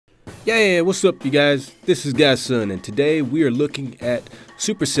Yeah, what's up you guys? This is Godson and today we are looking at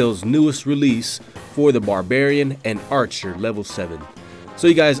Supercell's newest release for the Barbarian and Archer level 7. So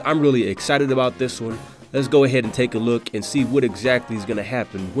you guys, I'm really excited about this one. Let's go ahead and take a look and see what exactly is going to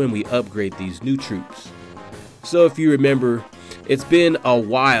happen when we upgrade these new troops. So if you remember, it's been a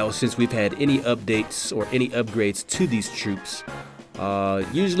while since we've had any updates or any upgrades to these troops.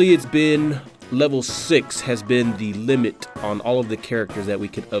 Usually it's been level 6 has been the limit on all of the characters that we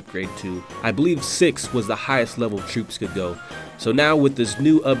could upgrade to. I believe 6 was the highest level troops could go. So now with this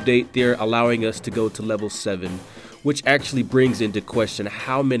new update, they're allowing us to go to level 7, which actually brings into question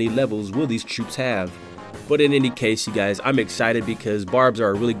how many levels will these troops have. But in any case, you guys, I'm excited because Barbs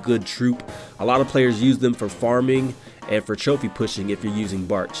are a really good troop. A lot of players use them for farming and for trophy pushing if you're using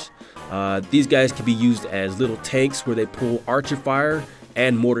Barch. These guys can be used as little tanks where they pull archer fire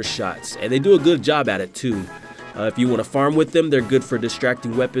and mortar shots, and they do a good job at it too. If you want to farm with them, they're good for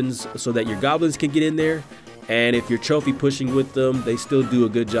distracting weapons so that your goblins can get in there, and if you're trophy pushing with them, they still do a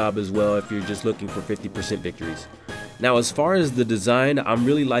good job as well if you're just looking for 50% victories. Now as far as the design, I'm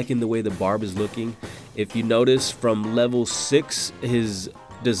really liking the way the Barb is looking. If you notice from level 6, his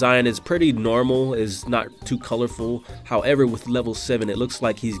design is pretty normal, is not too colorful. However, with level 7 it looks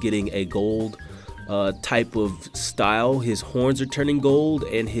like he's getting a gold type of style. His horns are turning gold,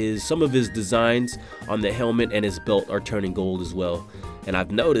 and some of his designs on the helmet and his belt are turning gold as well. And I've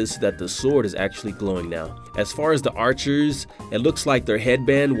noticed that the sword is actually glowing now. As far as the archers, it looks like their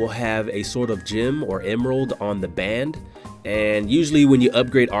headband will have a sort of gem or emerald on the band. And usually when you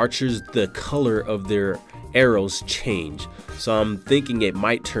upgrade archers, the color of their arrows change. So I'm thinking it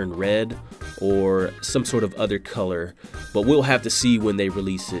might turn red or some sort of other color, but we'll have to see when they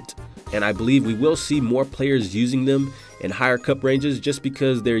release it. And I believe we will see more players using them in higher cup ranges just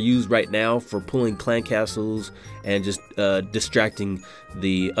because they're used right now for pulling clan castles and just distracting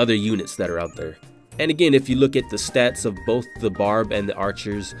the other units that are out there. And again, if you look at the stats of both the Barb and the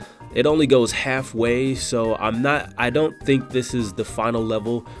archers, it only goes halfway, so I don't think this is the final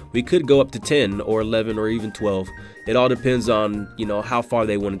level. We could go up to 10 or 11 or even 12. It all depends on, how far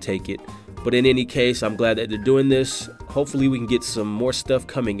they want to take it. But in any case, I'm glad that they're doing this. Hopefully we can get some more stuff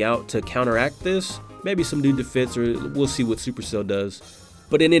coming out to counteract this. Maybe some new defense, or we'll see what Supercell does.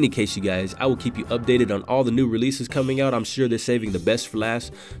 But in any case, you guys, I will keep you updated on all the new releases coming out. I'm sure they're saving the best for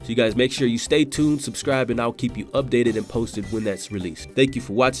last. So you guys make sure you stay tuned, subscribe, and I'll keep you updated and posted when that's released. Thank you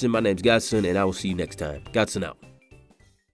for watching. My name's Godson, and I will see you next time. Godson out.